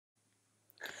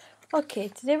Okay,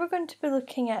 today we're going to be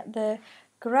looking at the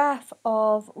graph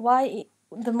of the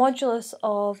modulus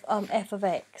of f of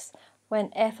x when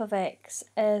f of x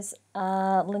is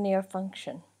a linear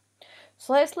function.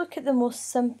 So let's look at the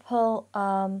most simple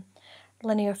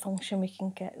linear function we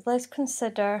can get. Let's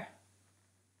consider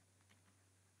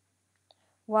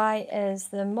y is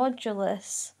the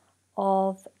modulus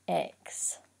of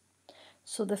x.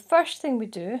 So the first thing we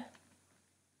do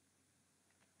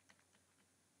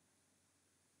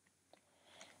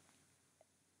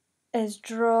is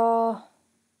draw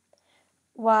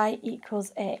y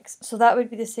equals x. So that would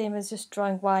be the same as just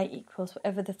drawing y equals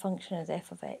whatever the function is, f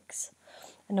of x,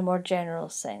 in a more general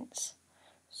sense.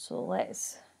 So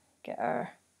let's get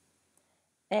our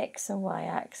x and y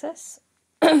axis.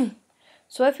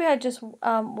 So if we had just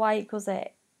y equals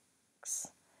x,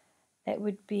 it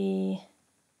would be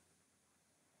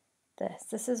this.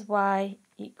 This is y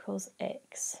equals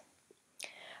x.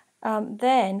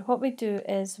 Then what we do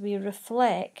is we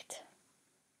reflect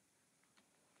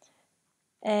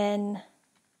in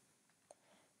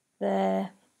the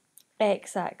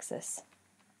x-axis.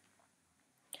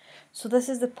 So this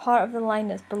is the part of the line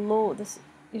that's below, this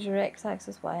is your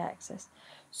x-axis, y-axis.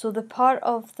 So the part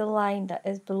of the line that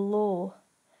is below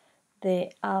the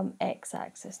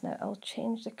x-axis. Now I'll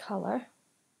change the colour.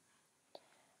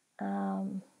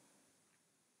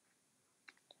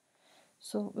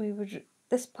 So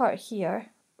this part here,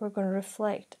 we're going to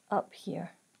reflect up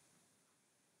here.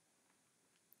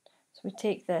 So we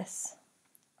take this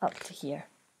up to here.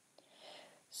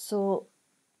 So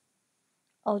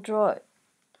I'll draw it.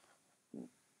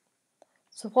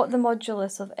 So what the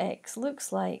modulus of x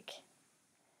looks like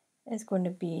is going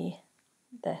to be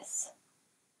this.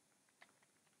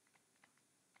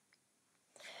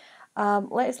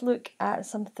 Let's look at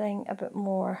something a bit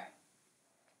more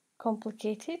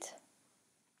complicated.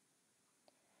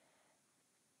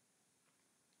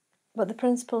 But the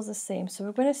principle is the same. So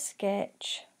we're going to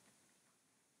sketch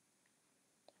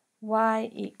y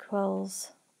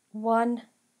equals 1,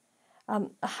 a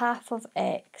half of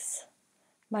x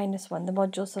minus 1, the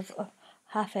modulus of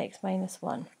half x minus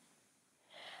 1.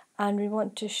 And we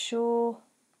want to show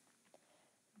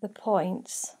the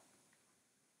points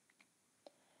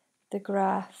the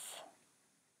graph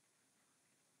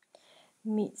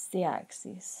meets the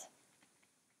axes.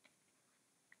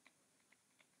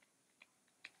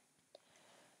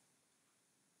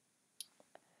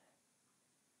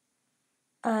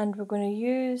 And we're going to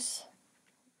use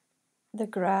the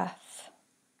graph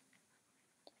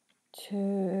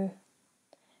to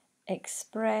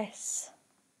express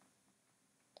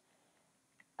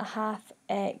a half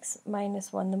x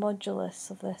minus 1, the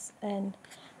modulus of this, in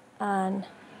an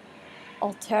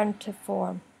alternative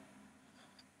form.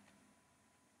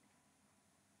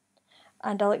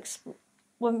 And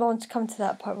when we want to come to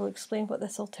that part, we'll explain what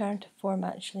this alternative form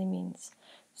actually means.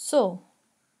 So,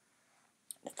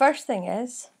 the first thing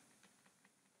is,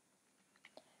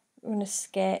 we're going to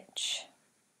sketch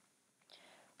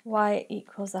y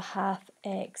equals a half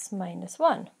x minus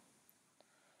 1.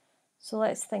 So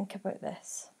let's think about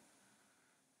this.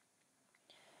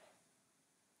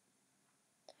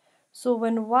 So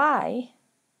when y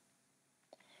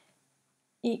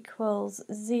equals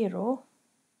 0,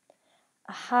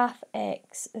 a half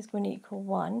x is going to equal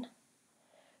 1.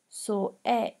 So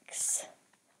x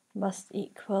must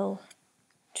equal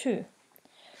 2.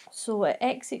 So at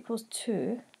x equals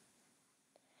 2,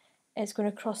 it's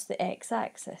going to cross the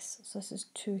x-axis. So this is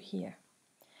 2 here.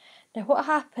 Now what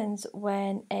happens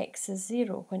when x is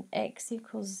 0? When x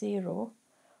equals 0,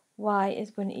 y is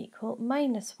going to equal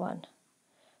minus 1.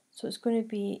 So it's going to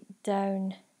be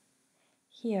down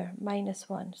here, minus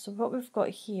 1. So what we've got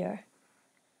here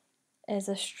is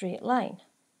a straight line.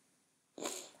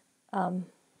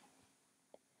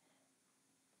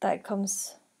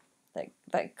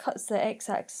 That cuts the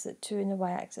x-axis at 2 and the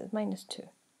y-axis at minus 2.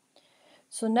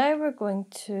 So now we're going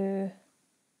to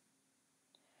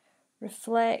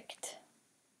reflect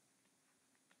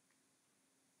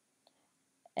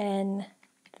in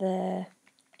the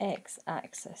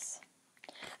x-axis.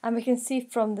 And we can see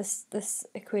from this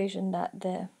equation that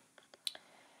the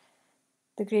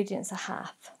gradient's a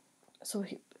half. So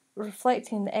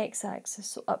reflecting the x-axis,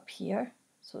 so up here,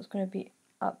 so it's going to be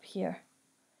up here,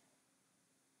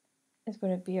 is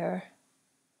going to be our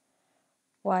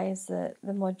y is the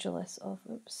modulus of,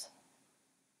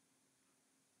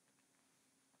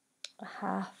 a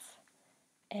half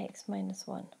x minus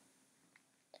 1.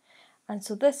 And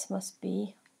so this must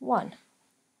be 1.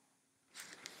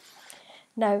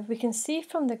 Now we can see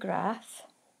from the graph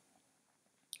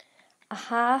a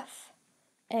half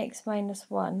x minus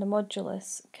 1, the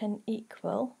modulus, can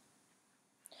equal,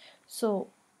 So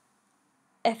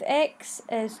if x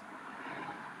is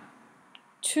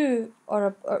 2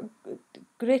 or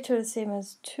greater or the same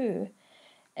as 2,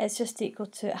 it's just equal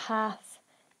to half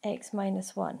x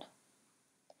minus 1.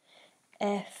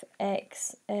 If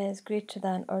x is greater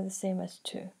than or the same as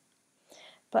 2.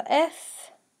 But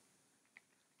if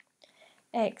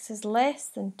x is less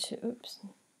than 2,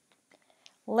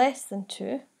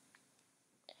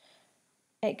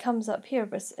 it comes up here,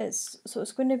 but it's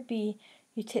going to be,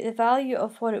 you take the value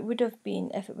of what it would have been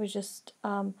if it was just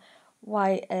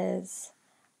y is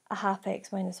a half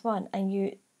x minus 1, and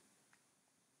you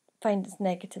find it's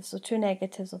negative, so 2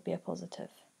 negatives will be a positive.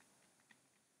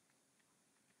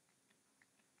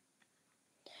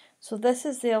 So this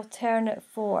is the alternate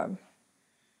form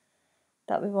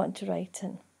that we want to write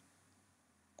in.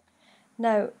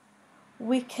 Now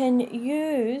we can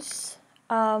use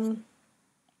the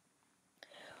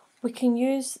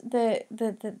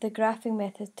graphing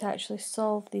method to actually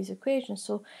solve these equations.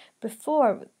 So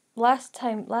before, last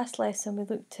lesson we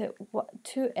looked at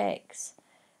 2x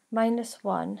minus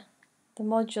 1, the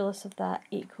modulus of that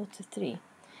equal to 3,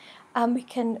 and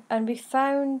we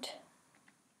found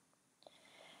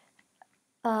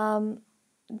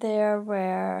there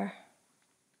were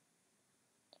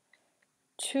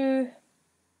 2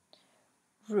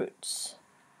 roots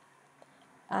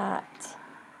at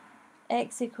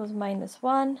x equals minus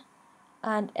 1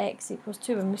 and x equals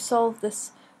 2 when we solve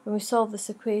this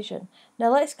equation. Now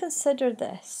let's consider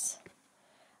this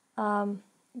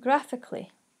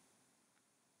graphically.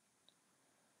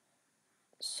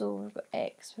 So we've got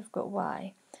x, we've got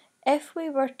y. If we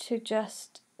were to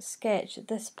just sketch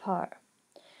this part,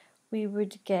 we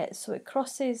would get, so it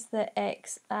crosses the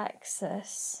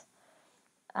x-axis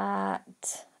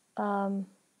at,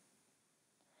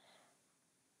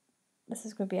 this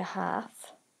is going to be a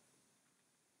half,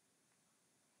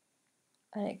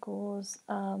 and it goes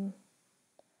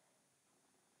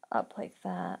up like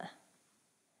that,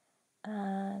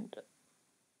 and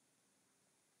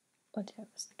oh dear,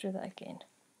 let's do that again.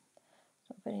 It's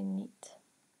not very neat.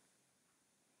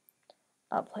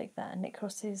 Up like that, and it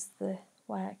crosses the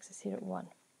y-axis here at 1.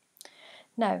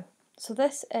 Now, so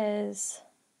this is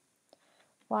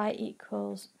y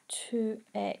equals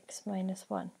 2x minus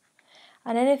 1.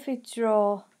 And then if we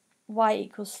draw y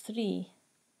equals 3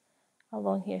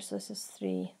 along here, so this is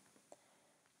 3,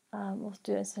 we'll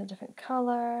do this in a different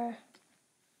colour.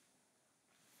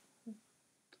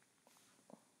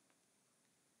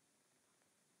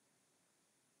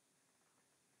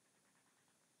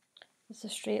 It's a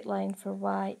straight line for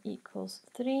y equals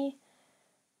 3.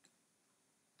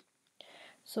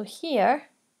 So here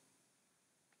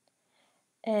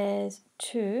is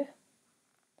 2,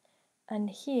 and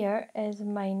here is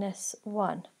minus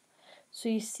 1. So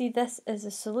you see this is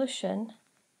a solution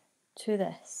to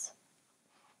this.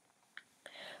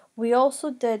 We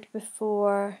also did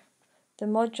before the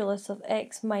modulus of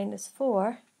x minus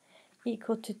 4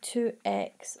 equal to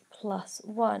 2x plus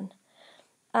 1,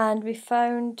 and we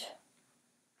found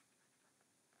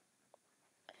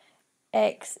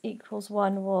x equals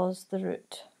 1 was the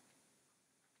root.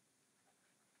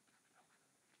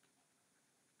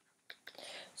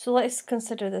 So let's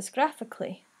consider this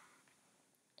graphically.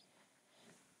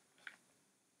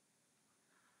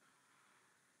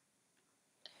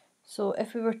 So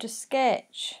if we were to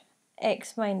sketch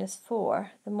x minus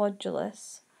 4, the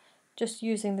modulus, just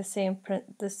using the same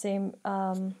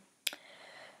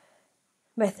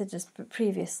method as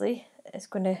previously, it's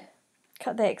going to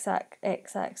cut the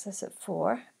x-axis at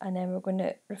 4, and then we're going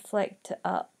to reflect it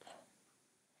up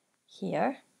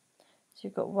here. So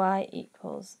you've got y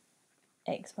equals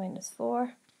x minus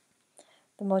 4,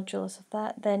 the modulus of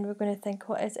that. Then we're going to think,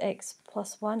 what is x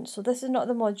plus 1? So this is not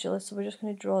the modulus, so we're just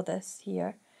going to draw this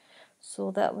here.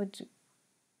 So that would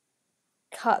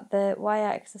cut the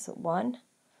y-axis at 1,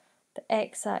 the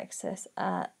x-axis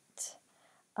at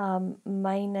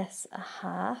minus a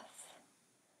half,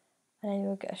 and then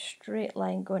you'll get a straight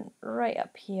line going right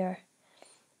up here,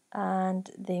 and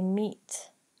they meet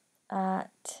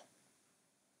at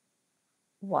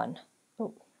 1.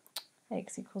 Oh,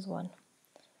 x equals 1.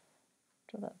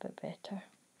 Draw that a bit better.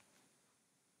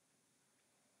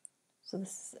 So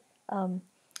this is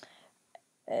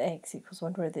x equals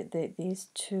 1, where these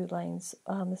two lines,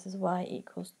 this is y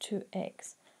equals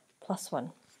 2x plus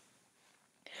 1.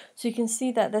 So you can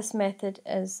see that this method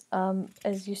is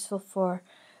useful for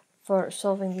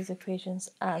solving these equations,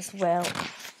 as well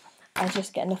as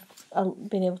just getting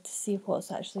being able to see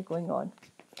what's actually going on.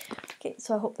 Okay,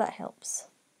 so I hope that helps.